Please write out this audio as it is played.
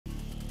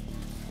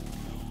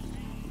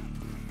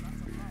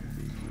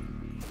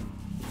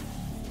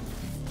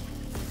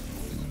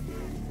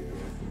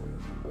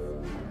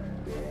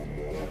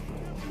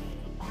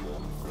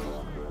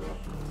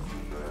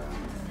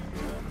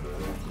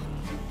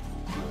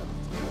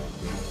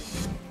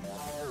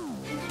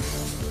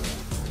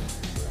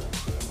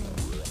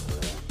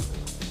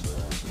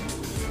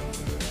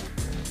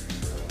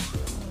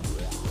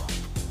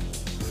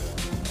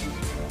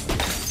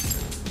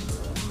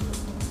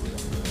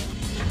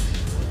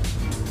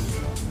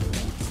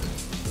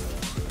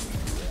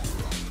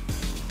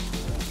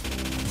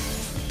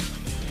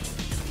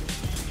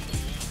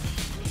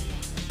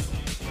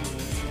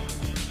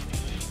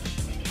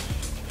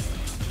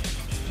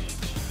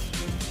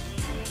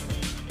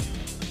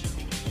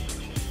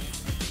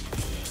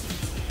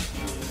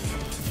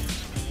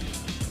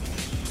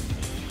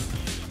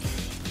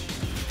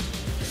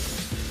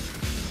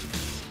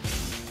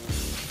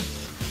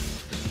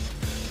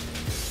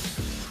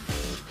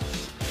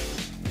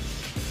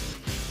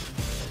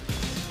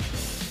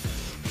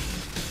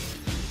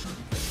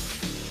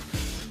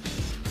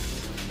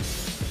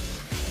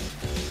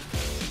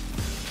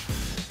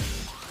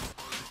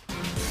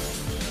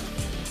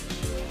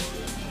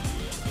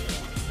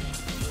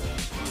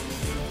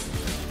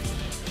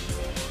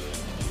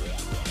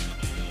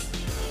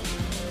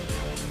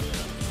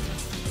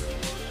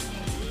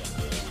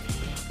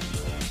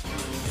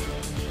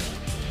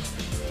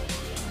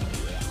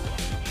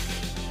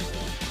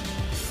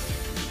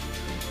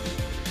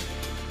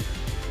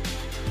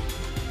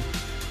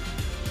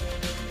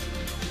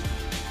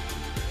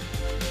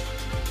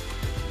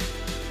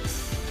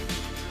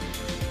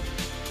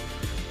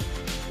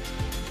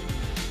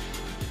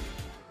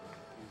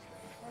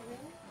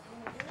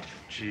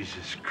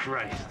Jesus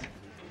Christ.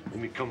 Let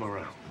me come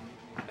around.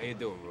 How you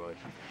doing, Roy?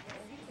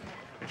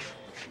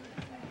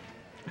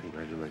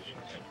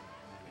 Congratulations.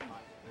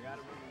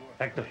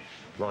 Hector,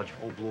 large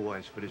full blue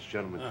eyes for this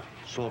gentleman.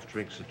 Soft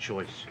drinks of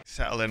choice.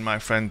 Settle in, my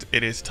friend.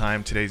 It is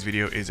time. Today's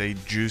video is a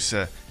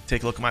juicer.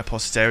 Take a look at my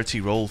Posterity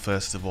roll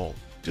first of all.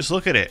 Just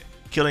look at it.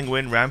 Killing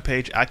Wind,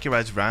 Rampage,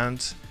 Accurized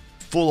Rounds,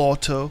 full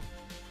auto.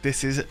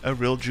 This is a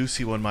real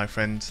juicy one, my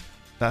friends.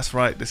 That's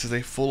right, this is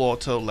a full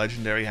auto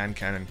legendary hand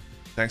cannon,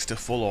 thanks to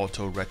full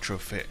auto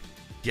Retrofit.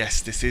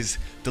 Yes, this is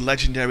the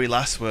legendary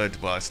last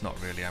word. Well, it's not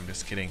really, I'm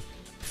just kidding.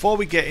 Before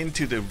we get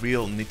into the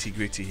real nitty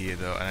gritty here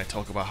though, and I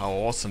talk about how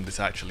awesome this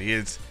actually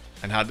is,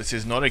 and how this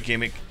is not a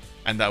gimmick,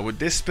 and that with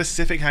this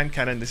specific hand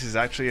cannon, this is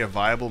actually a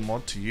viable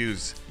mod to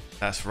use.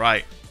 That's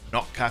right,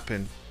 not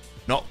capping,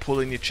 not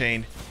pulling your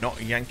chain,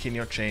 not yanking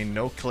your chain,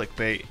 no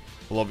clickbait.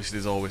 Well, obviously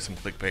there's always some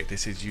clickbait,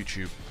 this is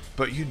YouTube,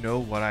 but you know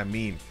what I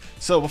mean.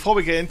 So before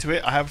we get into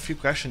it, I have a few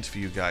questions for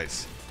you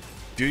guys.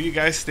 Do you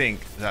guys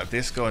think that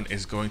this gun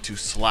is going to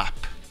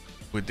slap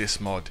with this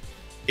mod?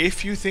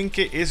 If you think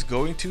it is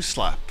going to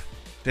slap,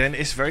 then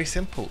it's very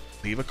simple.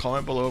 Leave a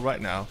comment below right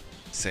now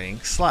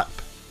saying slap.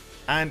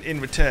 And in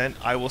return,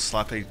 I will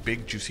slap a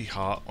big juicy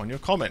heart on your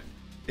comment.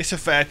 It's a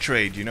fair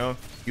trade, you know?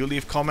 You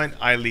leave comment,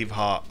 I leave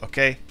heart,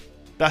 okay?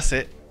 That's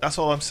it. That's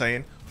all I'm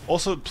saying.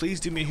 Also, please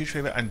do me a huge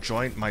favor and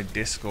join my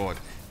Discord.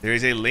 There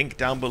is a link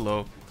down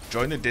below.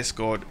 Join the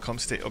Discord, come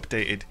stay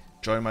updated,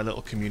 join my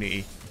little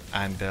community,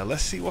 and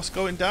let's see what's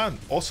going down.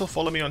 Also,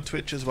 follow me on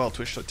Twitch as well,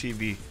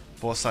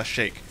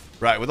 twitch.tv/shake.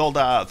 Right, with all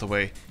that out of the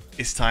way,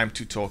 it's time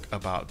to talk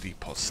about the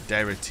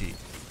Posterity.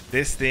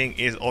 This thing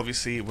is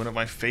obviously one of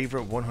my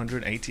favorite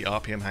 180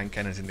 RPM hand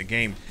cannons in the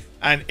game,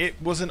 and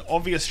it was an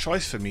obvious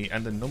choice for me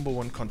and the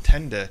 #1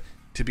 contender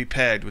to be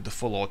paired with the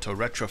full auto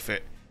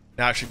Retrofit.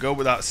 Now, it should go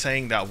without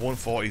saying that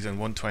 140s and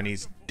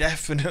 120s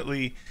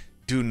definitely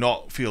do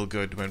not feel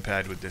good when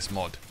paired with this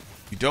mod.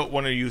 You don't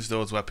want to use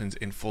those weapons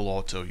in full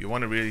auto. You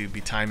want to really be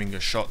timing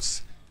your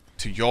shots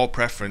to your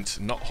preference,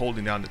 not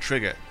holding down the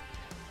trigger.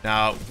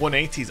 Now,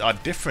 180s are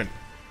different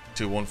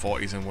to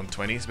 140s and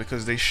 120s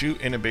because they shoot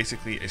in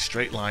basically a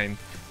straight line,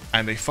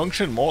 and they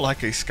function more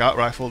like a scout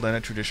rifle than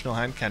a traditional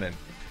hand cannon.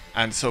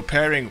 And so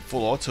pairing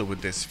full auto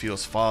with this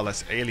feels far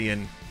less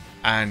alien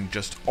and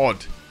just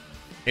odd.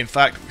 In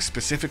fact,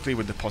 specifically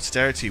with the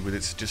Posterity, with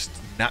its just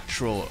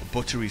natural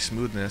buttery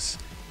smoothness,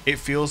 it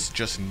feels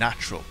just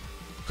natural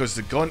because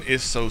the gun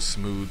is so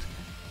smooth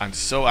and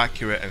so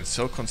accurate and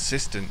so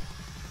consistent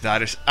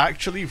that it's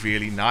actually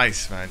really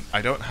nice, man.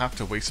 I don't have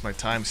to waste my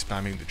time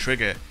spamming the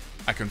trigger.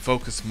 I can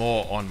focus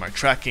more on my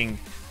tracking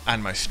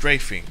and my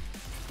strafing,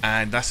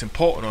 and that's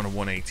important on a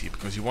 180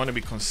 because you want to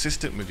be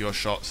consistent with your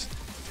shots.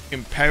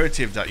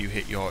 Imperative that you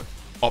hit your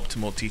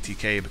optimal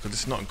TTK because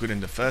it's not good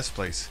in the first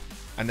place.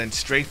 And then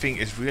strafing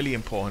is really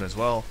important as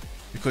well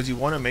because you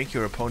want to make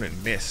your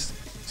opponent miss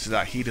so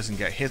that he doesn't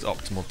get his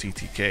optimal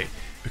TTK,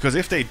 because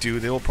if they do,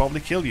 they will probably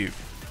kill you.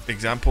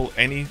 Example,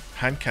 any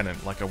hand cannon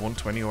like a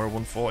 120 or a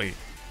 140,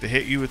 they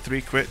hit you with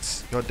 3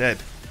 crits, you're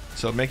dead.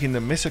 So making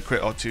them miss a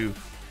crit or 2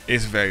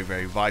 is very,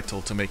 very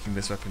vital to making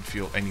this weapon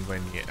feel anywhere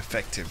near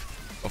effective.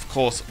 Of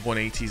course,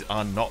 180s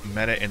are not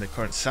meta in the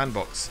current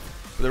sandbox,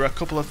 but there are a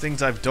couple of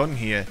things I've done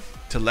here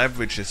to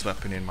leverage this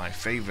weapon in my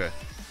favor.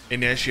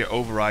 Inertia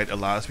Override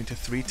allows me to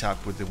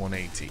 3-tap with the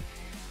 180.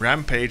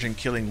 Rampage and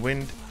Killing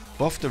Wind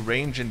buff the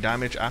range and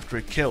damage after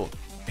a kill.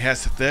 It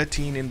has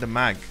 13 in the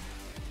mag.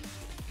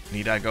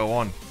 Need I go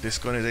on? This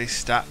gun is a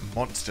stat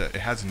monster.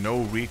 It has no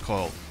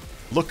recoil.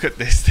 Look at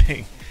this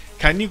thing.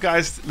 Can you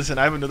guys, listen,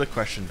 I have another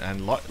question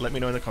and let me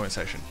know in the comment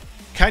section.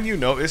 Can you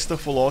notice the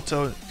full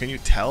auto? Can you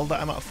tell that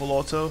I'm at full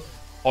auto?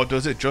 Or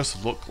does it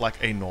just look like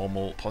a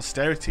normal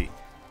Posterity?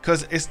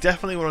 Because it's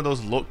definitely one of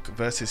those look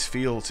versus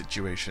feel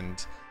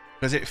situations.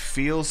 Because it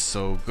feels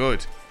so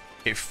good.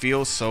 It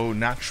feels so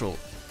natural.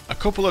 A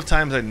couple of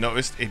times I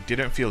noticed it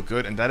didn't feel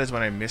good, and that is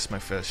when I missed my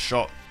first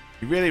shot.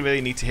 You really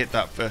need to hit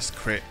that first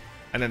crit,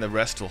 and then the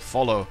rest will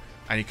follow,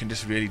 and you can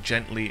just really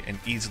gently and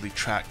easily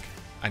track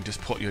and just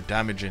put your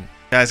damage in.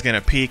 Guy's gonna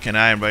peek and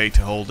I am ready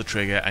to hold the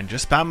trigger and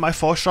just spam my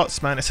 4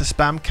 shots, man. It's a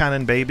spam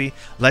cannon, baby.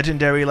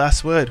 Legendary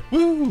last word.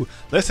 Woo!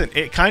 Listen,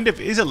 it kind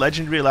of is a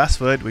legendary last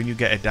word when you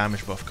get a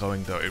damage buff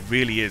going though. It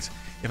really is.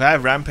 If I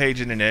have Rampage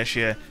and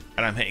Inertia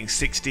and I'm hitting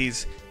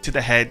 60s to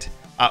the head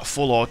at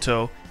full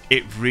auto,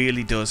 it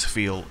really does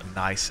feel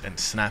nice and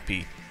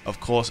snappy.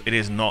 Of course, it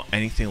is not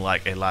anything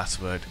like a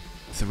last word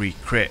 3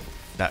 crit.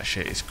 That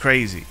shit is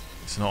crazy.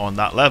 It's not on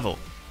that level.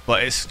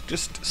 But it's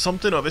just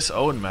something of its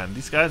own, man.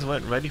 These guys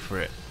weren't ready for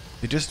it.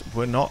 They just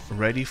were not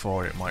ready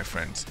for it, my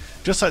friends.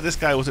 Just like this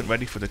guy wasn't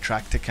ready for the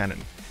tractor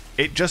cannon.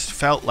 It just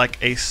felt like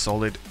a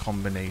solid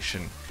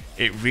combination.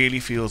 It really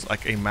feels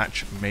like a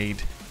match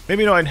made,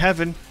 maybe not in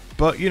heaven,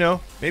 but you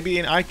know, maybe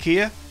in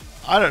IKEA.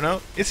 I don't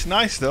know. It's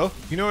nice though.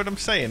 You know what I'm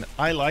saying?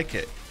 I like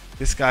it.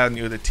 This guy on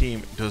the other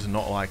team does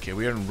not like it.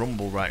 We're in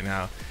Rumble right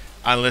now.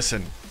 And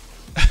listen,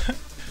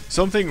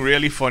 something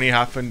really funny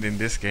happened in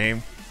this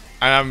game.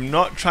 And I'm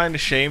not trying to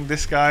shame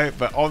this guy,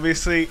 but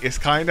obviously it's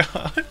kind of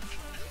hard.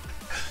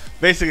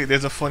 Basically,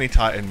 there's a funny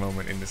Titan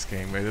moment in this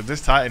game where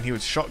this Titan, he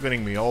was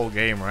shotgunning me all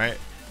game, right?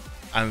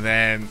 And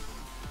then,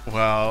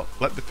 well,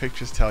 let the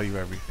pictures tell you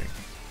everything.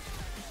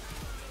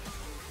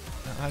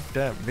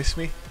 Damn, miss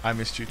me? I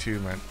missed you too,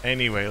 man.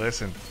 Anyway,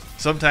 listen.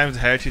 Sometimes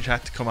Heritage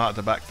had to come out of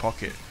the back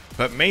pocket.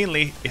 But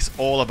mainly, it's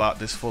all about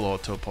this full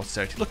auto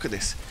Posterity. Look at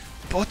this.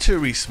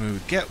 Buttery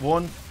smooth. Get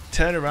one,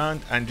 turn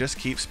around, and just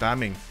keep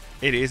spamming.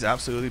 It is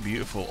absolutely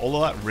beautiful. All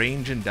of that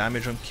range and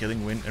damage on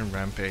Killing Wind and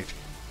Rampage.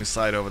 We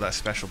slide over that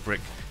special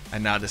brick.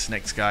 And now this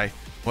next guy,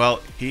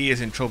 well, he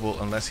is in trouble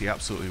unless he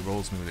absolutely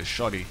rolls me with his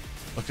shoddy.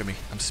 Look at me.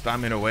 I'm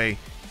spamming away.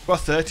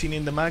 Got 13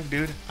 in the mag,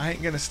 dude. I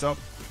ain't gonna stop.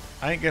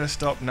 I ain't gonna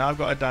stop. Now I've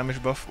got a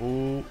damage buff.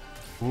 Ooh.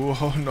 Ooh,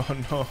 oh,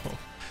 no.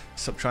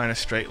 Stop trying to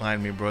straight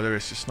line me, brother.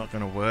 It's just not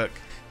gonna work.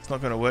 It's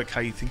not gonna work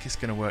how you think it's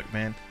gonna work,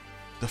 man.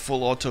 The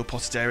full auto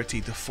Posterity,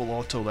 the full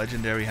auto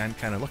legendary hand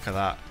cannon. Look at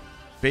that.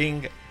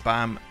 Bing,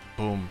 bam,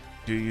 boom.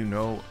 Do you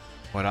know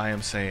what I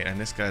am saying? And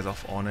this guy's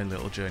off on a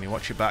little journey.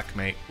 Watch your back,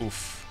 mate.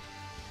 Oof.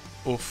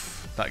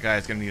 Oof. That guy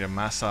is gonna need a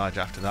massage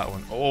after that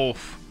one.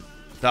 Oof.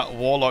 That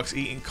Warlock's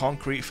eating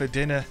concrete for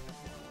dinner.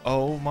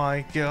 Oh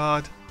my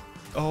god.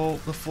 Oh,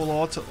 the full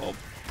auto. Oh,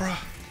 bruh.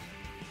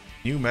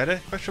 New meta?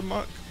 Question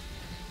mark.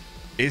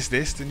 Is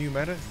this the new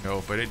meta?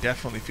 No, but it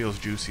definitely feels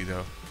juicy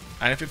though.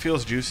 And if it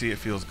feels juicy, it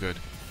feels good.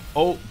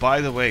 Oh,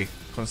 by the way,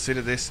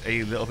 consider this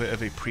a little bit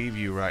of a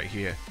preview right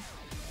here.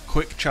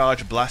 Quick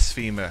Charge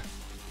Blasphemer.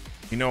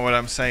 You know what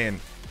I'm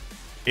saying?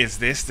 Is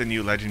this the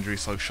new legendary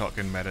slug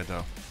shotgun meta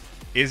though?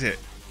 Is it?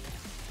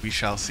 We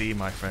shall see,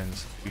 my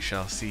friends. We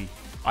shall see.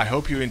 I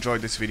hope you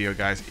enjoyed this video,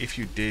 guys. If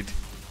you did,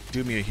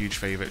 do me a huge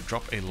favor.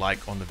 Drop a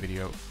like on the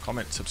video,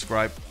 comment,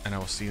 subscribe, and I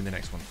will see you in the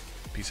next one.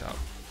 Peace out.